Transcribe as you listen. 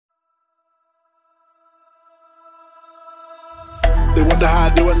wonder how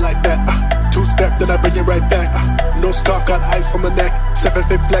I do it like that. Two-step, then I bring it right back. No scarf, got ice on the neck.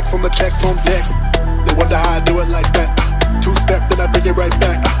 7-fit flex on the checks on deck. They wonder how I do it like that. Two-step, then I bring it right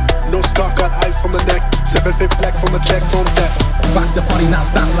back. No scarf, got ice on the neck. 7-fit flex on the checks on deck. Rock the party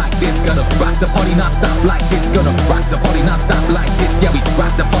non-stop like this. Gonna rock the party non-stop like this. Gonna rock the party non-stop like this. Yeah, we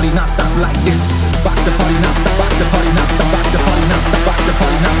rock the party non-stop like this. Rock the party non-stop, rock the party non-stop, rock the party non-stop, rock the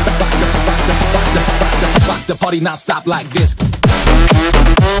party non-stop, rock the party non-stop like this.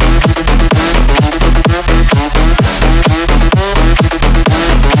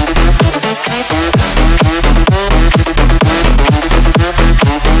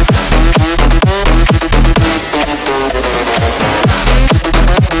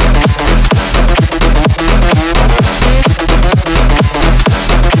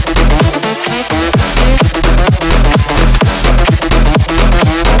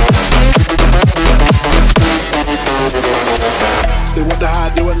 They wonder how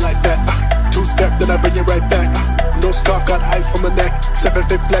I do it like that. Two-step, then I bring it right back. No scarf, got ice on the neck.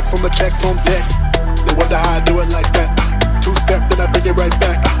 7-fit flex on the checks on deck. They wonder how I do it like that. Two-step, then I bring it right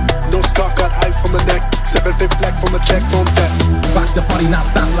back. No scarf, got ice on the neck. 7-fit flex on the checks on deck. Rock the party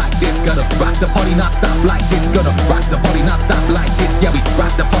non-stop like this. Gonna rock the party non-stop like this. Gonna rock the party non-stop like this. Yeah, we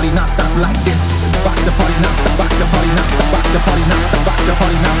rock the party non-stop like this. Rock the party non-stop, rock the party non-stop, rock the party non-stop, rock the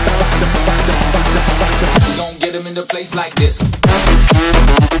party non-stop, rock the We gon' get 'em in the place like this.